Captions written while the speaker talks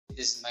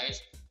This is Mahesh.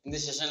 In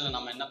this session, we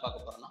will talk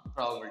about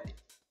probability.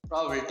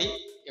 Probability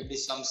எப்படி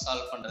sum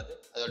solve பண்றது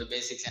அதோட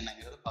basics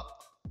என்னங்கிறது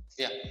பார்ப்போம்.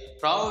 சரியா?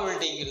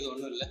 Probability ங்கிறது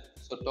ஒண்ணும் இல்ல.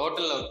 So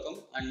total outcome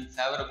and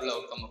favorable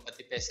outcome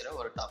பத்தி பேசுற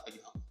ஒரு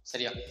டாபிக் தான்.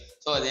 சரியா?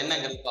 So அது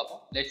என்னங்கிறது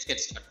பார்ப்போம். Let's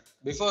get started.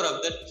 Before of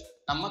that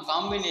நம்ம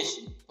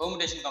combination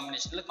permutation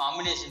combinationல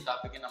combination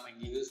டாபிக் நம்ம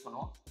இங்க யூஸ்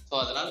பண்ணுவோம். So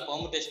அதனால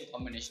permutation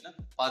combination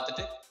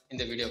பார்த்துட்டு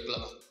இந்த வீடியோக்குள்ள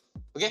வாங்க.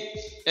 Okay?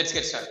 Let's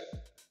get started.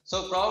 So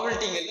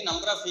probability is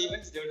number of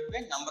events divided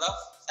by number of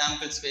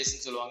sample space னு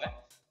சொல்லுவாங்க.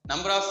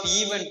 Number of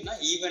event னா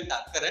event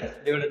occurrence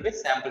divided by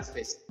sample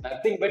space.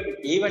 Nothing but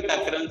event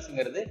occurrence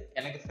ங்கிறது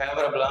எனக்கு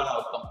ஃபேவரபிளான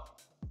outcome.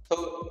 So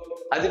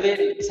அதுவே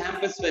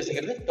sample space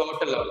ங்கிறது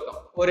total outcome.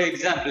 ஒரு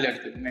example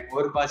எடுத்துக்கோங்க.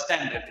 ஒரு பஸ்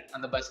ஸ்டாண்ட் இருக்கு.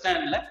 அந்த பஸ்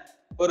ஸ்டாண்ட்ல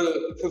ஒரு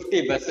 50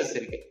 பஸ்ஸஸ்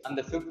இருக்கு. அந்த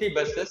 50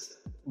 பஸ்ஸஸ்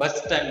பஸ்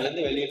ஸ்டாண்ட்ல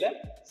இருந்து வெளியில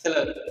சில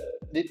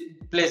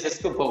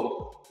பிளேசஸ்க்கு போகும்.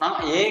 நான்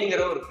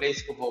ஏங்கிற ஒரு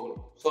பிளேஸ்க்கு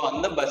போகணும். ஸோ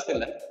அந்த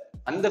பஸ்ல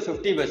அந்த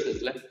 50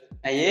 பஸ்ஸஸ்ல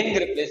நான்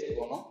ஏங்கிற பிளேஸ்க்கு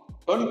போகணும்.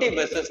 20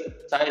 பஸ்ஸஸ்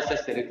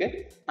சாய்ஸஸ் இருக்கு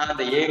நான்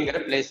அந்த ஏங்கிற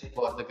பிளேஸ்க்கு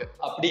போறதுக்கு.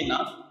 அப்படின்னா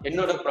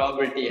என்னோட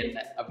ப்ராபபிலிட்டி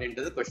என்ன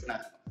அப்படின்றது கொஸ்டினா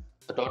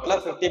இருக்கும். டோட்டலா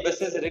 50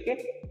 பஸ்ஸஸ் இருக்கு.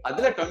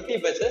 அதுல 20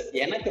 பஸ்ஸஸ்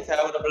எனக்கு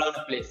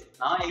ஃபேவரபிளான பிளேஸ்.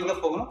 நான் எங்க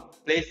போகணும்?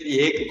 பிளேஸ்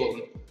ஏக்கு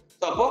போகணும்.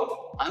 ஸோ அப்போ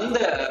அந்த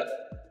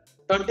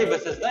 20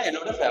 பஸ்ஸஸ் தான்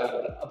என்னோட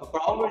ஃபேவரபிள். அப்போ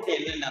ப்ராபபிலிட்டி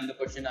என்னன்னு அந்த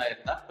கொஸ்டினா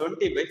இருந்தா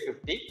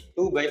 20/50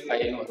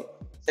 2/5 வரும்.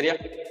 சரியா?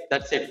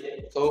 That's it.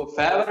 ஸோ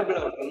ஃபேவரபிள்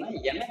இருக்குன்னா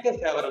எனக்கு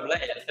ஃபேவரபிளா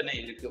எத்தனை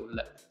இருக்கு உள்ள.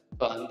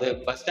 ஸோ அந்த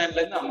பஸ்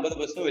ஸ்டாண்ட்ல இருந்து 50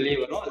 பஸ்ஸும் வெளியே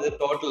வரும். அது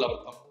டோட்டல்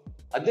அவுட்கம்.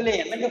 அதுல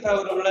எனக்கு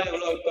ஃபேவரபிளா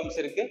எவ்வளவு அவுட்கம்ஸ்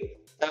இருக்கு?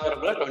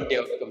 ஃபேவரபிளா 20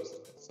 அவுட்கம்ஸ்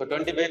இருக்கு. So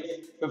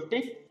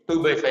 20/50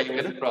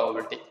 2/5ங்கிறது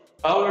probability.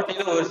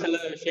 ப்ராபபிலிட்டியில ஒரு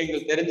சில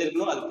விஷயங்கள்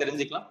தெரிஞ்சிருக்கணும். அது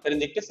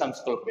தெரிஞ்சுக்கிட்டு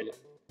சம்ஸ்குள்ள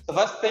போயிடலாம். So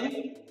first thing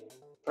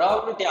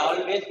probability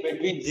always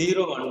between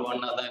 0 and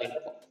 1 தான்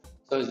இருக்கும்.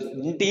 ஸோ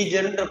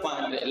இன்டீஜர்ன்ற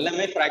பாயிண்ட்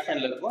எல்லாமே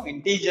ஃபிராக்ஷன்ல இருக்கும்.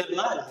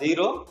 இன்டீஜர்னா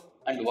 0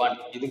 and 1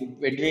 இது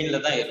பிட்வீன்ல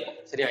தான் இருக்கும்.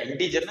 சரியா?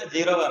 இன்டீஜர்னா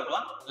 0வா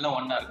இருக்கலாம் இல்ல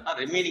 1ஆ இருக்கலாம்.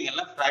 ரிமைனிங்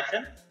எல்லாம்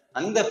ஃபிராக்ஷன்.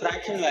 அந்த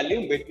ஃபிராக்ஷன் வேல்யூ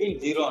பிட்வீன்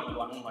 0 and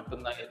 1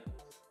 மட்டும் தான் இருக்கும்.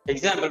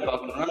 எக்ஸாம்பிள்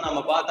பார்க்கணும்னா நம்ம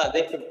பார்த்த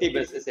அதே 50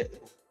 பஸ்ஸஸ்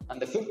எடுத்துக்கோம்.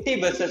 அந்த 50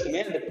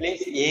 பஸ்ஸஸ்மே அந்த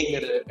பிளேஸ்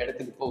ஏங்கிற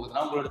இடத்துக்கு போகுது.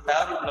 நம்மளோட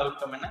ஃபேவரபிள்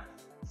அவுட்கம் என்ன?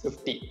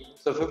 50.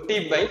 So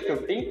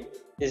 50/50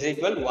 is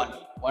equal 1.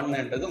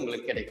 1ன்றது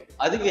உங்களுக்கு கிடைக்கும்.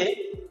 அதுவே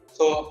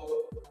ஸோ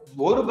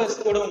ஒரு பஸ்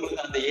கூட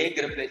உங்களுக்கு அந்த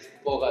ஏங்கிற பிளேஸ்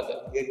போகாது.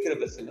 இருக்கிற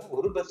பஸ்ல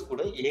ஒரு பஸ்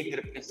கூட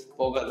ஏங்கிற பிளேஸ்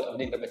போகாது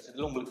அப்படின்ற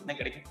பட்சத்துல உங்களுக்கு என்ன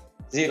கிடைக்கும்?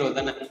 0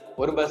 தானே.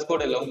 ஒரு பஸ்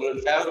கூட இல்லை. உங்களோட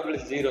ஃபேவரபிள்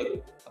 0.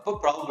 அப்போ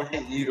ப்ராபபிலிட்டி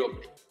 0.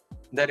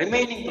 இந்த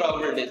ரிமைனிங்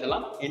ப்ராபபிலிட்டிஸ்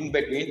எல்லாம் இன்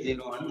பிட்வீன்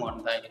 0 and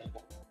 1 தான்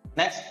இருக்கும்.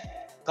 Next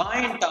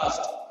coin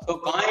task. So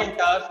coin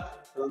task,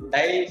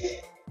 dies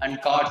and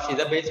cards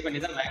இதை பேஸ் பண்ணி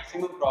தான்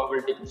மேக்ஸிமம்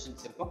ப்ராபபிலிட்டி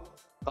கொஸ்டின்ஸ் இருக்கும்.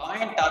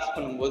 காயின் டாஸ்க்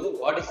பண்ணும்போது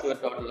what is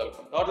your total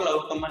outcome? Total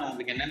outcome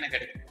உங்களுக்கு என்னென்ன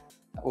கிடைக்கும்?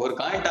 ஒரு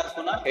காயின் டாஸ்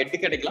பண்ணா ஹெட்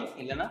கிடைக்கலாம்,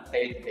 இல்லைன்னா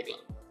டைல்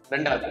கிடைக்கலாம்.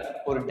 ரெண்டாவது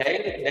ஒரு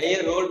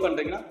டயர் ரோல்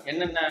பண்றீங்கன்னா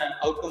என்னென்ன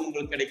அவுட்கம்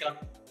உங்களுக்கு கிடைக்கலாம்?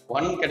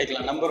 1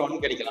 கிடைக்கலாம், நம்பர் 1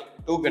 கிடைக்கலாம்,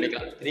 2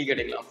 கிடைக்கலாம், 3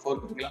 கிடைக்கலாம், 4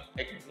 கிடைக்கலாம்,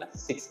 5 கிடைக்கலாம்,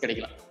 6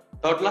 கிடைக்கலாம்.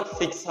 டோட்டலா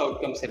 6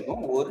 அவுட்கம்ஸ்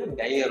இருக்கும் ஒரு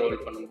டயர் ரோல்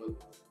பண்ணும்போது.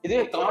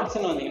 இதுவே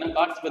கார்ட்ஸ்ன்னு வந்தீங்கன்னா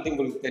கார்ட்ஸ் பத்தி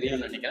உங்களுக்கு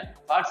தெரியும்னு நினைக்கிறேன்.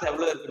 கார்ட்ஸ்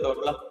எவ்வளவு இருக்கு?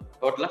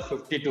 டோட்டலா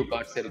 52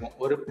 கார்ட்ஸ் இருக்கும்.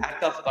 ஒரு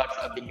பேக் ஆஃப் கார்ட்ஸ்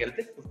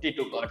அப்படிங்கிறது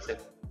 52 கார்ட்ஸ்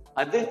இருக்கும்.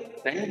 அது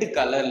 2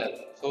 கலர்ல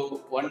இருக்கும். ஸோ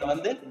ஒன்னு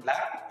வந்து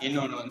பிளாக்,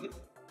 இன்னொன்னு வந்து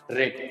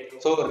ரெட்.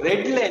 ஸோ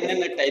ரெட்ல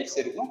என்னென்ன டைப்ஸ்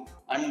இருக்கும்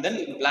அண்ட் தென்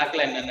பிளாக்ல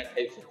என்னென்ன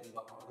டைப்ஸ் இருக்கும்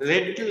பார்ப்போம்.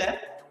 ரெட்ல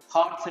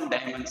ஹார்ட்ஸ் அண்ட்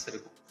டைமண்ட்ஸ்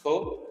இருக்கும். ஸோ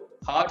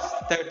ஹார்ட்ஸ்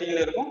 13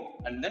 இருக்கும்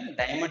அண்ட் தென்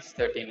டைமண்ட்ஸ்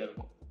 13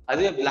 இருக்கும்.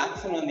 அதுவே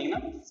பிளாக்ஸ்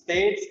வந்தீங்கன்னா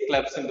ஸ்பேட்ஸ்,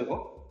 கிளப்ஸ்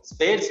இருக்கும்.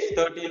 ஸ்பேட்ஸ்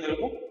 13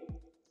 இருக்கும்,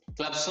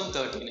 கிளப்ஸும்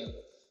 13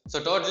 இருக்கும். So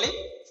totally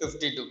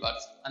 52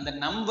 cards. அந்த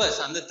நம்பர்ஸ்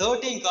அந்த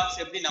 13 கார்ட்ஸ்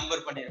எப்படி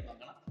நம்பர்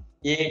பண்ணியிருக்காங்கன்னா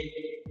ஏ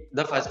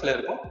தான் ஃபர்ஸ்ட்ல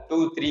இருக்கும். 2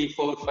 3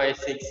 4 5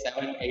 6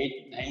 7 8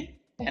 9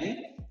 10.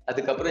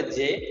 அதுக்கப்புறம்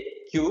ஜே,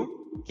 கியூ,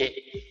 கே.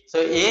 ஸோ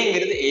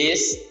ஏங்கிறது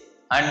ace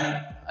and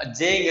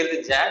ஜேங்கிறது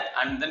jack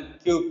and then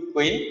Q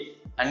queen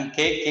and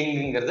K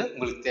கிங்ங்கிறது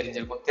உங்களுக்கு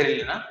தெரிஞ்சிருக்கும்.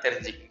 தெரியலன்னா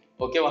தெரிஞ்சுக்கணும்.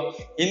 ஓகேவா?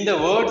 இந்த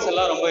வேர்ட்ஸ்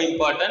எல்லாம் ரொம்ப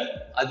இம்பார்ட்டன்ட்.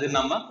 அது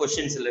நம்ம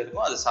கொஸ்டின்ஸ்ல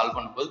இருக்கும். அது சால்வ்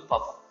பண்ணும்போது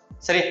பார்ப்போம்.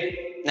 சரி,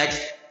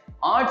 next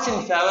ads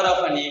in favour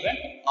of an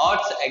event,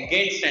 ads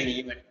against an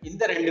event.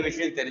 இந்த 2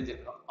 விஷயம்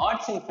தெரிஞ்சுக்கணும்.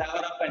 Ads in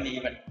favour of an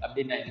event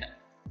அப்படின்னா என்ன?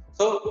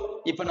 ஸோ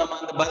இப்போ நம்ம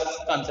அந்த பஸ்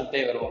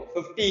கான்செப்டே வருவோம்.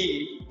 50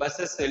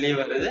 பஸ்ஸஸ் வெளியே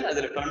வருது.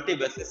 அதுல 20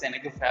 பஸ்ஸஸ்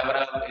எனக்கு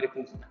ஃபேவராக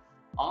இருக்குன்னு சொன்னேன்.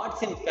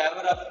 Ads in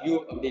favour of you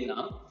அப்படின்னா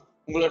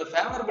உங்களோட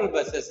ஃபேவரபிள்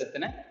பஸ்ஸஸ்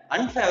எத்தனை,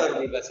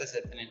 அன்ஃபேவரபிள் பஸ்ஸஸ்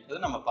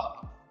எத்தனைன்றது நம்ம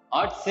பார்க்கலாம்.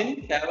 Ads in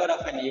favour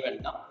of an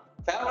ஈவென்ட்னா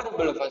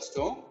favourable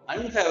ஃபர்ஸ்டும்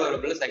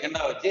unfavourable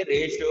செகண்டா வச்சு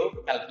ரேஷியோ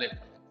கால்குலேட்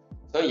பண்ணுவோம்.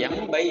 ஸோ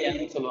M/N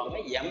சொல்லுவாங்க.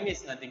 M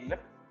is nothing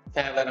but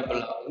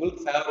favourable.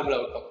 உங்களுக்கு ஃபேவரபிள்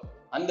அவுட்கம்.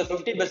 அந்த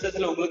 50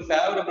 பஸ்ஸஸ்ல உங்களுக்கு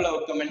ஃபேவரபிள்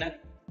அவுட்கம் என்ன?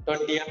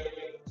 20.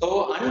 ஸோ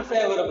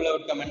அன்ஃபேவரபிள்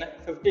அவுட்கம் என்ன?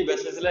 50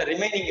 பஸ்ஸஸ்ல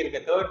ரிமைனிங் இருக்க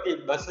 30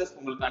 பஸ்ஸஸ்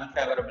உங்களுக்கு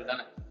அன்ஃபேவரபிள்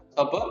தானே. ஸோ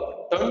அப்போ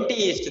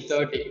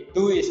 20:30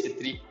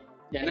 2:3.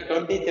 ஏன்னா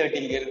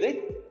 20:30ங்கிறது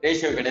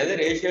ரேஷியோ கிடையாது.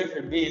 Ratio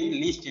should be in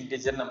least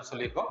integer நம்ம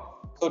சொல்லியிருக்கோம்.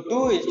 ஸோ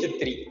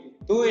 2:3.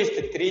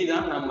 2:3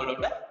 தான்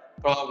நம்மளோட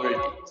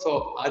ப்ராபபிலிட்டி. ஸோ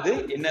அது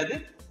என்னது?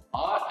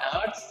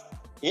 Ads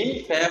in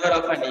favour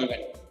of an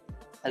event.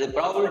 அது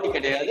ப்ராபபிலிட்டி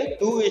கிடையாது.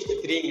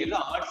 2:3ங்கிறது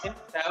ads in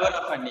favour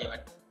of an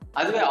event.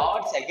 அதுவே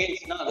ஆட்ஸ்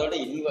அகெயின்ஸ்ட்னா அதோட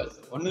இன்வர்ஸ்.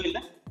 ஒன்றும்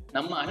இல்லை,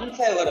 நம்ம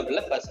அன்ஃபேவரபிள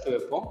ஃபர்ஸ்ட்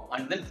வைப்போம்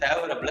அண்ட் தென்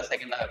ஃபேவரபிள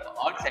செகண்டா வைப்போம்.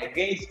 Ads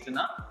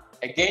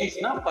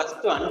அகெயின்ஸ்ட்னா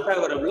first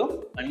அன்ஃபேவரபிளும்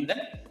and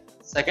then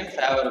second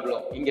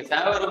ஃபேவரபிளும். இங்க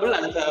ஃபேவரபிள்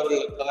அன்ஃபேவரபிள்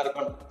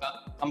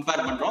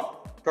கம்பேர் பண்றோம்.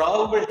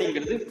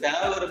 ப்ராபபிலிட்டிங்கிறது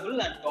ஃபேவரபிள்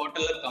அண்ட்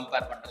டோட்டலை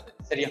கம்பேர் பண்றது.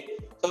 சரியா?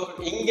 ஸோ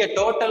இங்க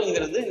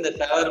டோட்டல்ங்கிறது இந்த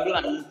ஃபேவரபிள்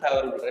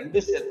அன்ஃபேவரபிள்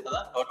ரெண்டு சேர்த்து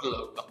தான் total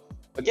outcome.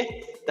 Okay,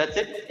 that's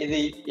it. இது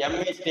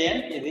M:N,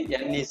 இது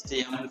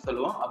N:M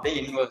சொல்லுவோம். அப்படியே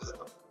inverse.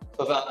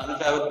 So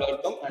unfavourable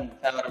outcome and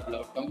favourable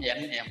outcome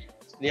NM.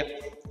 சரியா?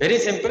 Very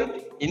simple.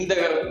 இந்த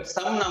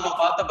சம் நம்ம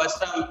பார்த்த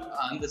ஃபர்ஸ்ட்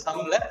அந்த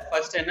சம்ல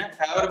ஃபர்ஸ்ட் என்ன,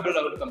 favourable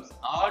outcomes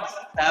ads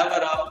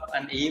favour of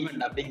and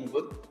event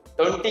அப்படிங்கும்போது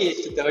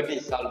 20:30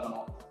 சால்வ்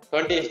பண்ணுவோம்.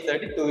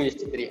 20:30,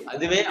 2:3.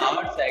 அதுவே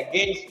ஆட்ஸ்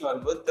அகெயின்ஸ்ட்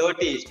வரும்போது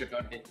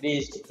 30:20,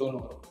 3:2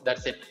 வரும்.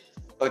 That's it.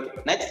 ஓகே,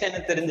 நெக்ஸ்ட் என்ன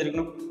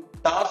தெரிஞ்சிருக்கணும்,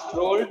 டாஸ்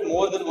ரோல்ட்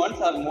மோர் தென்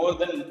ஒன்ஸ் ஆர் மோர்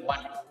தென்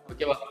ஒன்.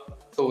 ஓகேவா?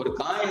 ஸோ ஒரு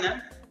காயினை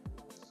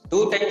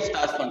 2 times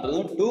டாஸ்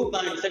பண்றதும் 2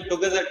 காயின்ஸை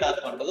டுகெதர்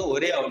டாஸ் பண்றதும்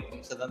ஒரே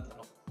அவுட்கம்ஸ் தான்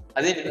தரும்.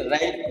 அதே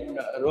ரைட்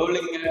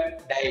ரோலிங்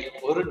டை,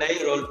 ஒரு டை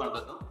ரோல்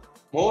பண்றதும்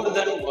மோர்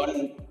தென் 1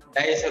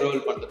 டைஸ்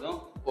ரோல் பண்றதும்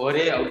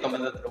ஒரே அவுட்கம்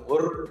தான் தரும்.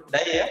 ஒரு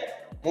டைய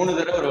 3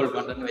 தடவை ரோல்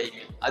பண்றேன்னு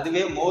வைங்க.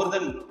 அதுவே மோர்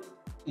தென்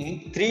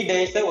 3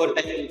 டைஸை ஒரு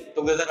டைம்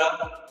டுகெதரா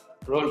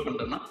ரோல்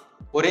பண்றோம்னா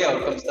ஒரே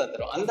அவுட்கம்ஸ் தான்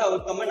தரும். அந்த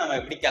அவுட்கம் நம்ம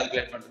எப்படி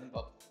கால்குலேட் பண்றதுன்னு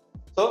பார்ப்போம்.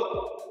 So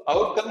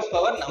outcomes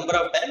power number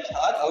of times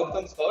or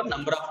outcomes power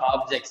number of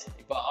objects.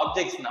 இப்போ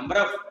ஆப்ஜெக்ட்ஸ் நம்பர்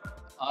ஆஃப்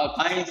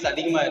காயின்ஸ்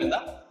அதிகமா இருந்தா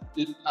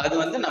அது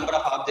வந்து நம்பர்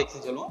ஆஃப்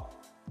ஆப்ஜெக்ட்ஸ் சொல்லுவோம்.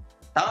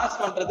 டாஸ்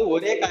பண்றது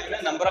ஒரே காயினை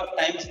நம்பர் ஆஃப்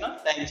டைம்ஸ்னா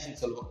டைம்ஸ்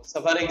சொல்லுவோம்.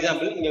 ஸோ ஃபார்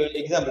எக்ஸாம்பிள் இங்க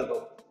எக்ஸாம்பிள்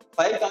போகும்,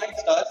 5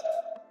 coins toss,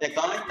 a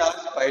coin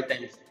tossed 5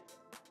 times.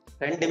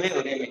 ரெண்டுமே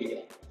ஒரே மீனிங்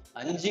தான்.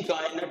 5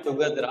 காயினை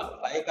டுகெதரா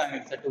 5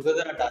 காயின்ஸை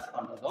டுகெதரா டாஸ்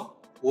பண்றதும்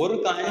ஒரு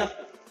காயினை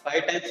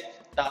 5 டைம்ஸ்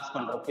டாஸ்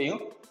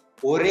பண்றப்பையும்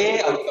ஒரே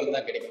அவுட்கம்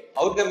தான் கிடைக்கும்.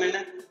 அவுட்கம் என்ன,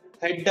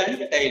 ஹெட்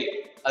அண்ட் டைல்,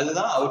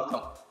 அதுதான்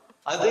அவுட்கம்.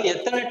 அது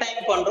எத்தனை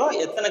டைம் பண்றோம்,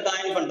 எத்தனை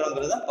காயின்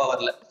பண்றோங்கிறது தான்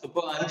பவர்ல.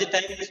 இப்போ 5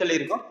 டைம்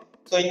சொல்லியிருக்கோம்.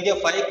 ஸோ இங்க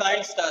 5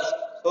 காயின்ஸ் டாஸ்,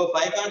 ஸோ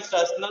 5 காயின்ஸ்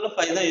டாஸ்னாலும்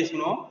 5 தான் யூஸ்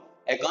பண்ணுவோம்.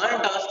 a coin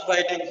tossed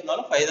 5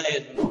 timesனாலும் 5 தான்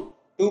யூஸ் பண்ணுவோம்.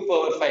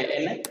 2/5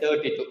 என்ன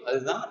 32.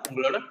 அதுதான்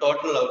உங்களோட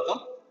டோட்டல்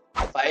அவுட்கம்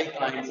 5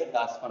 காயின்ஸ்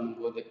டாஸ்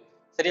பண்ணும்போது.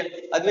 சரியா?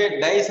 அதுவே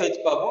டைஸ்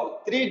வச்சு பார்ப்போம்.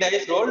 3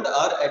 dice rolled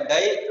or a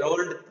die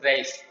rolled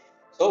thrice.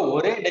 So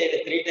ஒரே டைல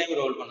 3 டைம்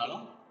ரோல்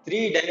பண்ணாலும்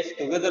 3 dice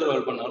டுகெதர்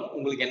ரோல் பண்ணாலும்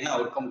உங்களுக்கு என்ன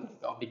அவுட்கம்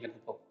கிடைக்கும் அப்படிங்கிறது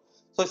போகும்.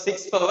 ஸோ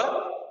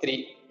 6/3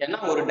 ஏன்னா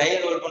ஒரு டை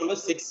ரோல்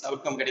பண்ணும்போது 6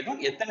 அவுட்கம் கிடைக்கும்.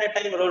 எத்தனை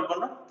டைம் ரோல்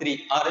பண்ணோம் 3,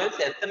 ஆர்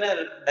எல்ஸ் எத்தனை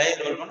டை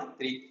ரோல் பண்ணோம்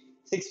 3.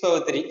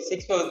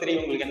 6/3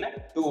 உங்களுக்கு என்ன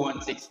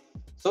 216.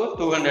 ஸோ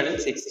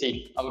 216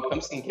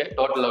 அவுட்கம்ஸ் இங்கே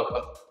டோட்டல்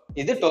அவுட்கம்.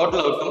 இது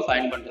டோட்டல் அவுட்கம்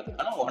ஃபைண்ட்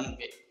பண்றதுக்கான ஒன்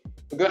வே.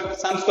 ஓகே,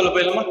 சம்ஸ் குள்ள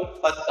போயிடலாமா?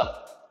 First sum,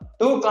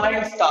 2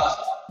 coins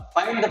tossed,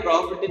 find the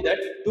probability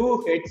that 2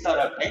 heads are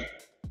obtained,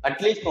 at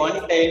least 1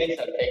 tail is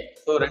obtained.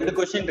 So 2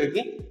 question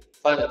இருக்கு.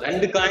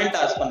 2 coin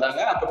toss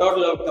பண்றாங்க. அப்ப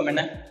total outcome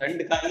என்ன,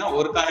 2 காயின்னா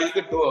ஒரு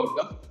காயினுக்கு 2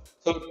 outcome.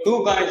 So 2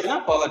 காயின்ஸ்னா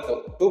power 2,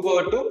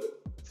 2/2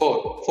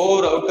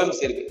 4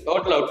 outcomes இருக்கு.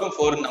 Total outcome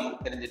 4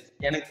 நமக்கு தெரிஞ்சிருச்சு.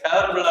 எனக்கு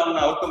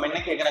ஃபேவரபிளான அவுட்கம்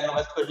என்ன கேட்கறாங்க,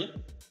 first question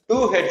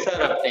 2 heads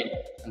are obtained.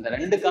 அந்த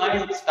 2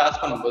 காயின்ஸ்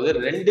டாஸ் பண்ணும்போது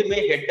ரெண்டுமே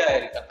ஹெட்டா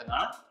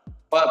இருக்கிறதுனால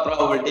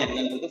ப்ராபபிலிட்டி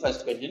என்னன்றது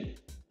first question.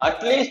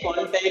 At least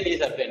 1 tail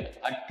is obtained.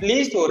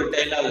 At least ஒரு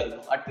டெய்லாக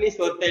இருக்கும்.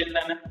 அட்லீஸ்ட் ஒரு டெய்ல்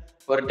தானே,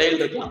 ஒரு டெய்ல்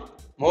இருக்கலாம்,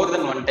 மோர்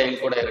தென் 1 tail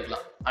கூட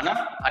இருக்கலாம். ஆனா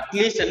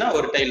அட்லீஸ்ட் என்ன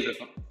ஒரு டெய்ல்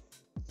இருக்கும்.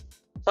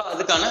 ஸோ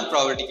அதுக்கான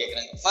ப்ராபபிலிட்டி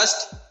கேட்கறாங்க.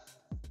 First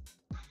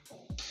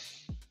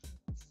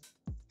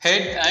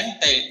head and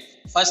tail.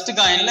 First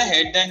காயின்ல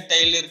head and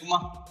tail இருக்குமா?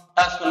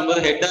 டாஸ்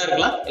பண்ணும்போது ஹெட்டா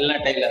இருக்கலாம், இல்ல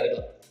டெய்லா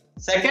இருக்கலாம்.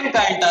 செகண்ட்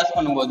காயின் டாஸ்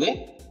பண்ணும்போது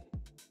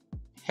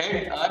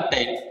head R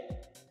tail,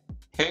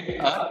 head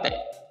R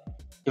tail.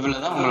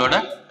 இவ்வளவுதான் உங்களோட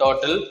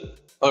டோட்டல்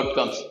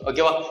அவுட்கம்ஸ்.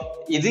 ஓகேவா?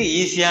 இது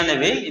ஈஸியான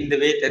வே. இந்த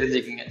வே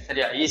தெரிஞ்சுக்கங்க.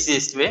 சரியா?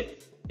 Easiest way.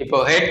 இப்போ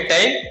ஹெட்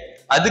டெய்ல்,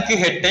 அதுக்கு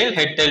ஹெட்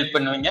டெய்ல்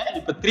பண்ணுவீங்க.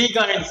 இப்போ 3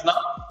 காயின்ஸ்னா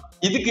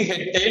இதுக்கு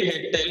ஹெட்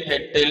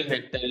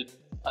டெய்ல்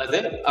அது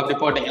அப்படி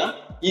போட்டீங்கன்னா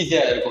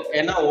ஈஸியா இருக்கும்.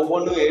 ஏன்னா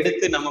ஒவ்வொன்றும்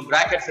எடுத்து நம்ம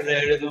பிராக்கெட்ஸ்ல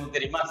எழுதுவோம்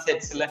தெரியுமா,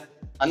 செட்ஸ்ல.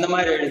 அந்த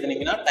மாதிரி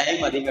எழுதுனீங்கன்னா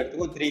டைம் அதிகம்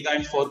எடுத்துக்கும். 3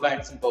 காயின்ஸ் 4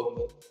 காயின்ஸ்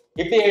போகும்போது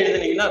இப்படி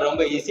எழுதுனீங்கன்னா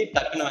ரொம்ப ஈஸி,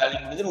 டக்குன்னு வேலை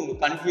முடிஞ்சு,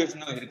 உங்களுக்கு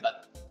கன்ஃபியூஷனும் இருக்காது.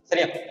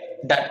 சரியா?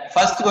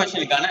 First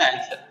क्वेश्चनக்கான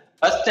answer.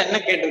 ஃபர்ஸ்ட் என்ன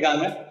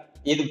கேட்டிருக்காங்க,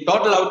 இது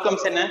டோட்டல்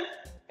அவுட்கம்ஸ் என்ன,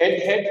 head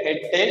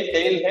tail,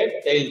 tail head,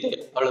 tail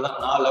tail. அவ்வளவுதான்,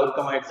 4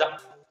 அவுட்கம் ஆயிடுச்சா?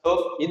 ஸோ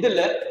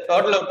இதுல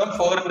டோட்டல் அவுட்கம்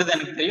 4ன்றது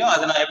எனக்கு தெரியும்.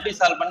 அதை நான் எப்படி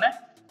சால்வ் பண்ணேன்,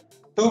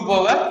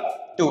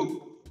 2/2.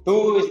 2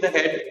 is the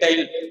head tail,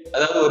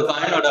 அதாவது ஒரு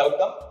காயினோட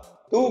அவுட்கம்.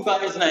 2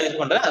 காயின்ஸ் நான் யூஸ்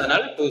பண்றேன்,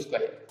 அதனால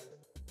 2².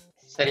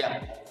 சரியா?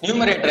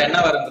 நியூமரேட்டர் என்ன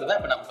வரும்ன்றதை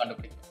இப்ப நம்ம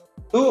கண்டுபிடிக்கணும்.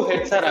 2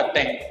 heads are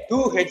obtained.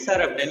 2 heads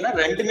are obtained னா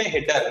ரெண்டுமே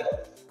ஹெட்டா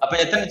இருக்கும். அப்ப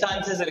எத்தனை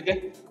சான்சஸ் இருக்கு,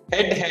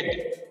 head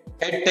tail,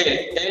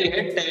 tail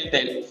head, tail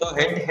tail. So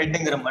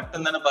ஹெட்ங்கிற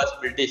மட்டும் தானே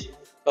பாசிபிலிட்டிஸ்.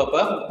 ஸோ அப்ப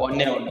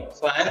 1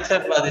 so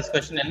answer for this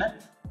question என்ன,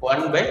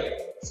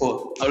 1/4.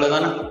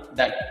 அவ்வளவுதானே?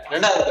 டன்.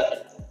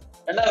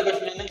 ரெண்டாவது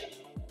கொஸ்டின் என்ன,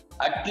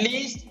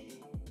 அட்லீஸ்ட்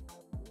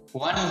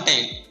 1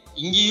 tail.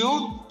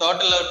 இங்கேயும்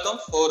டோட்டல் அவுட்கம்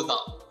 4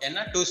 தான்,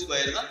 ஏன்னா 2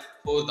 ஸ்கொயர் தான்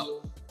 4 தான்.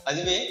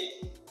 அதுவே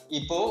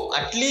இப்போ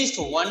அட்லீஸ்ட்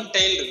 1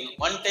 டைல்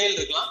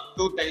இருக்கலாம்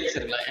 2 டைல்ஸ்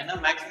இருக்கலாம், ஏன்னா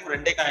மேக்ஸிமம்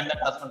 2 காயின்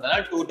தான் டாஸ்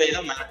பண்றதுனால 2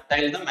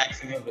 டைல் தான்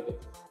மேக்ஸிமம் இருக்கு.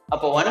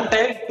 அப்போ 1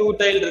 டைல் 2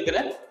 டைல் இருக்கிற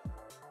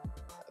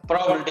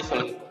ப்ராபபிலிட்டி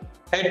சொல்லுங்க.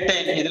 ஹெட்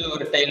டைல் இதுல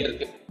ஒரு டைல்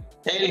இருக்கு,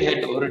 டைல்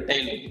ஹெட் ஒரு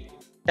டைல் இருக்கு,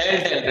 டைல்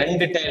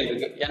 2 டைல்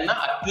இருக்கு, ஏன்னா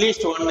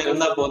அட்லீஸ்ட் 1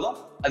 இருந்தா போதும்,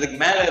 அதுக்கு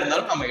மேல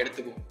இருந்தாலும் நம்ம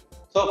எடுத்துக்குவோம்.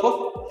 ஸோ அப்போ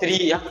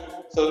 3யா.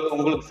 ஸோ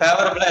உங்களுக்கு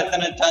ஃபேவரபிளா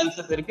எத்தனை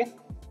சான்சஸ் இருக்கு?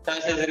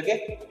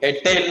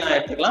 ஹெட் டைல்னா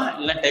எடுத்துக்கலாம்,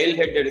 இல்ல டைல்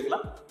ஹெட்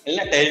எடுக்கலாம், இல்ல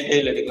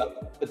டைல் எடுக்கலாம்.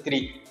 ஸோ 3.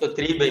 ஸோ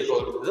 3/4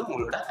 is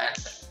உங்களோட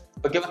ஆன்சர்.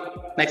 ஓகேவா?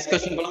 நெக்ஸ்ட்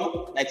क्वेश्चन போலாமா?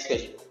 Next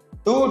question.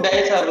 2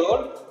 dice are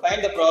rolled. Find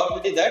the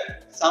probability that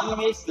sum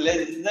is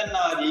less than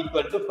or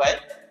equal to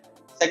 5.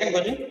 Second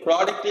question.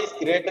 Product is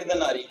greater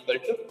than or equal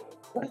to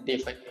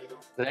 25.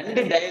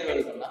 2 tie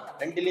role பண்ணா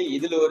ரெண்டுல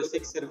இதுல ஒரு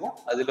 6 இருக்கும்,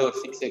 அதுல ஒரு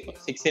 6 இருக்கும்.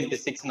 6 into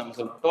 6 நம்ம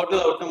சொல்றோம்.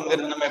 டோட்டல்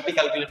அவுட்கம்ங்கிறது நம்ம எப்படி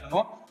கால்குலேட்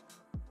பண்ணுவோம்?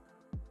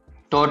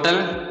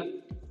 Total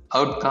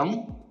outcome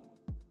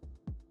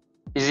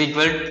is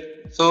equal to,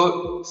 so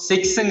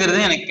 6ங்கிறது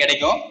எனக்கு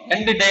கிடைக்கும்.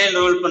 2 டை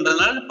ரோல்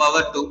பண்றதுனால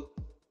பவர் 2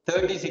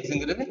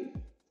 36ங்கிறது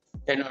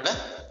என்னோட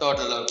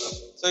டோட்டல் அவுட்கம்.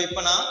 ஸோ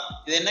இப்போ நான்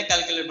இது என்ன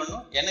கால்குலேட்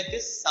பண்ணணும்? எனக்கு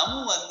சம்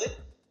வந்து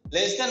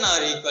less than or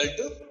equal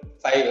to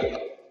 5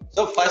 இருக்கும்.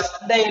 ஸோ ஃபர்ஸ்ட்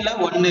டைல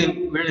 1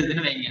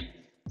 விழுதுன்னு வைங்க,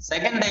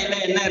 செகண்ட் டைல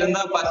என்ன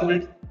இருந்தா பாசிபிள்?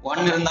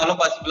 1 இருந்தாலும்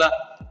பாசிபிளா?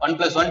 1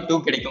 + 1 2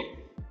 கிடைக்கும்.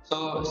 ஸோ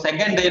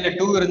செகண்ட் டைல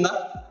 2 இருந்தா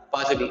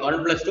பாசிபிள், 1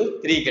 + 2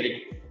 3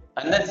 கிடைக்கும்.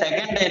 அண்ட் தென்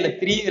செகண்ட் டைல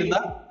 3 இருந்தா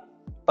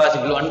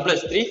பாசிபிள், 1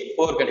 + 3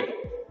 4 கிடைக்கும்.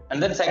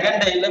 அண்ட் தென் செகண்ட்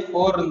டைல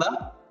 4 இருந்தா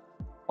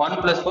 1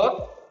 + 4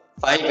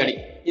 5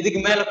 கிடைக்கும்.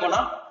 இதுக்கு மேல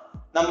போனா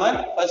நம்ம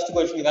ஃபர்ஸ்ட்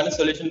क्वेश्चनக்கான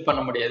சொல்யூஷன்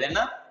பண்ண முடியாது,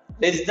 ஏன்னா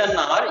less than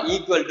or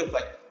equal to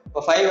 5.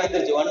 இப்போ 5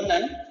 வந்துருச்சு, 1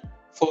 and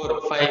 4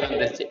 5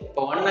 வந்துருச்சு.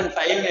 இப்போ 1 and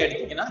 5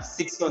 எடுத்தீங்கன்னா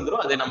 6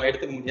 வந்துரும், அதை நம்ம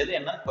எடுத்துக்க முடியாது,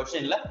 ஏன்னா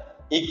क्वेश्चनல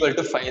equal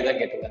to 5 தான்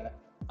கேட்டிருக்காங்க.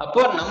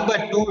 அப்போ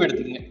நம்பர் 2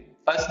 எடுத்துக்கங்க.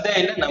 First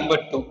டைல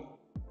number 2.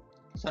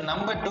 So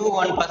number 2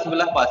 1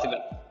 பாசிபிளா?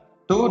 Possible.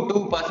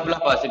 2 பாசிபிளா?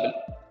 Possible.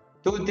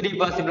 2 3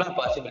 பாசிபிளா?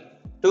 Possible.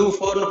 2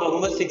 4னு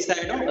போகும்போது 6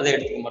 ஆயிடும், அதை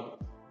எடுத்துக்க மாட்டோம்.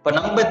 இப்போ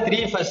நம்பர்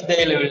 3 ஃபர்ஸ்ட்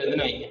டைல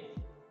விழுதுன்னு வைங்க.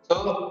 ஸோ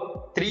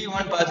 3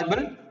 1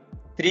 பாசிபிள்,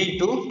 3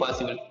 2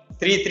 பாசிபிள்,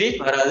 3 3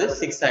 வராது,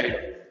 6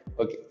 ஆயிடும்.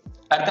 ஓகே.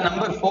 அடுத்த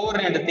நம்பர்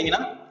 4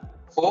 எடுத்தீங்கன்னா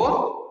 4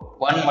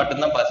 1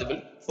 மட்டும் தான் பாசிபிள்,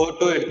 4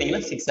 2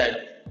 எடுத்தீங்கன்னா 6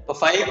 ஆயிடும். இப்போ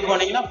 5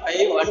 போனீங்கன்னா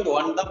 5 1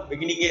 1 தான்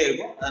பிகினிங்கே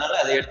இருக்கும், அதனால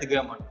அதை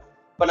எடுத்துக்கவே மாட்டோம்.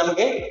 இப்போ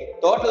நமக்கு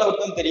டோட்டல்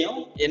அவுட்கம் தெரியும்.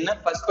 என்ன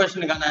ஃபர்ஸ்ட்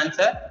क्वेश्चनக்கான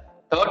ஆன்சர்?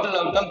 Total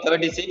outcome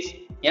 36.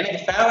 எனக்கு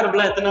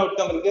ஃபேவரபிளா எத்தனை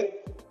அவுட்கம் இருக்கு?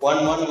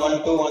 1 1 1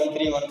 2 1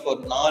 3 1 4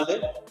 4,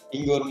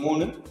 இங்க ஒரு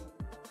 3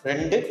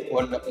 2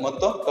 1,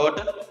 மொத்தம்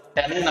டோட்டல்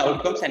 10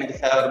 அவுட்கம்ஸ் எனக்கு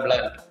ஃபேவரபிளா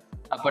இருக்கு.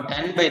 அப்போ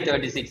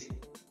 10/36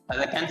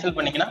 அதை கேன்சல்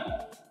பண்ணீங்கன்னா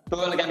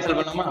 12 கேன்சல்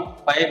பண்ணலாமா?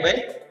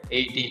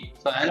 5/18.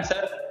 ஸோ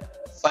ஆன்சர்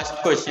ஃபர்ஸ்ட்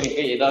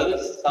क्वेश्चनக்கு, ஏதாவது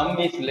some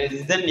is less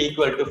then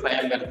equal to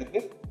 5ங்கிறதுக்கு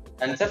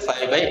answer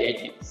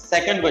 5/18.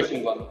 Second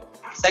question வாங்க.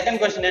 செகண்ட்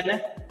क्वेश्चन என்ன?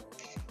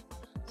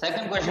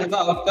 செகண்ட் क्वेश्चनக்கு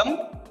அவுட்கம்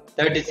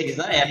 36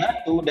 தான், ஏன்னா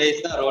 2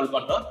 டைஸ் தான் ரோல்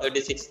பண்றோம்,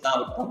 36 தான்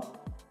அவுட்கம்,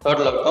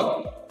 டோட்டல் அவுட்கம்.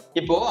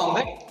 இப்போ அவங்க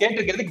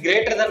கேட்டிருக்கிறது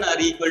greater than or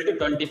equal to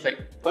 25.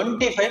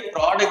 25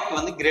 product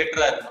வந்து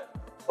கிரேட்டரா இருக்கும்.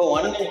 இப்போ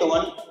 1 into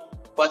 1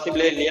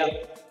 பாசிபிளே இல்லையா?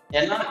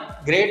 ஏன்னா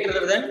greater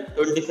than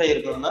 25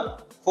 இருக்கணும்னா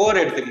 4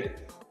 எடுத்துக்கங்க.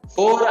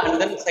 4 and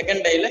then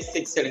செகண்ட் டைல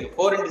 6 எடுங்க.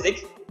 4 into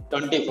 6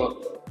 24.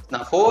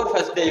 நான் 4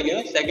 ஃபர்ஸ்ட்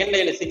டைலையும் செகண்ட்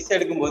டைல 6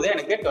 எடுக்கும் போது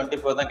எனக்கு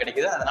 24 தான்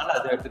கிடைக்குது, அதனால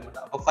அதை எடுத்துக்க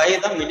மாட்டேன். அப்போ 5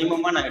 தான்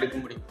மினிமமா நான் எடுக்க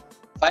முடியும்.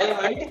 5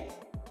 and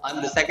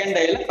அந்த செகண்ட்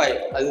டைல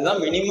 5,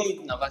 அதுதான் மினிமம்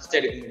நான் ஃபர்ஸ்ட்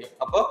எடுக்க முடியும்.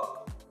 அப்போ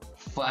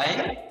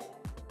 5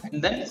 and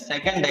then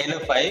செகண்ட் டைல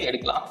 5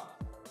 எடுக்கலாம்,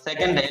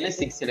 செகண்ட் டைல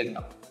 6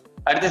 எடுக்கலாம்.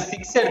 அடுத்து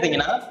 6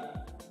 எடுத்தீங்கன்னா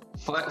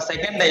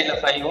செகண்ட் டைல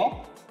 5ம்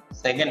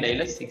செகண்ட்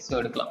டைல 6ம்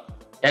எடுக்கலாம்.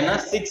 ஏன்னா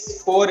 6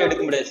 4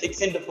 எடுக்க முடியாது.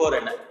 6 into 4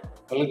 என்ன?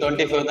 உங்களுக்கு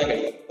 24 தான்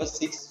கிடைக்கும். இப்போ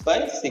 6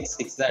 5 6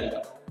 6 தான்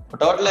எடுக்கலாம். இப்போ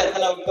டோட்டலா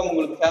எத்தனை அவுட்கம்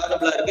உங்களுக்கு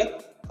ஃபேவரபிளா இருக்கு?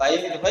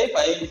 5 into 5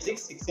 5 into 6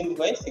 6 into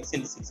 5 6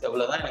 into 6,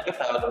 அவ்வளவுதான் எனக்கு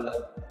ஃபேவரபிளா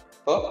இருக்கு.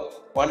 இப்போ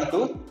 1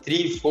 2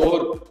 3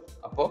 4,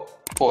 அப்போ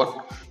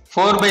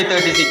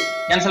 4/36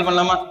 கேன்சல்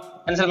பண்ணலாமா?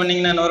 கேன்சல்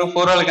பண்ணீங்கன்னா ஒரு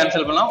 4 ஆல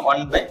கேன்சல் பண்ணலாம்,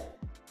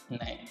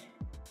 1/9.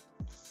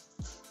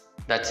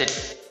 That's it.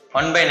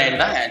 1/9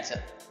 தான்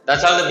answer.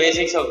 That's all the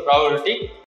basics of probability.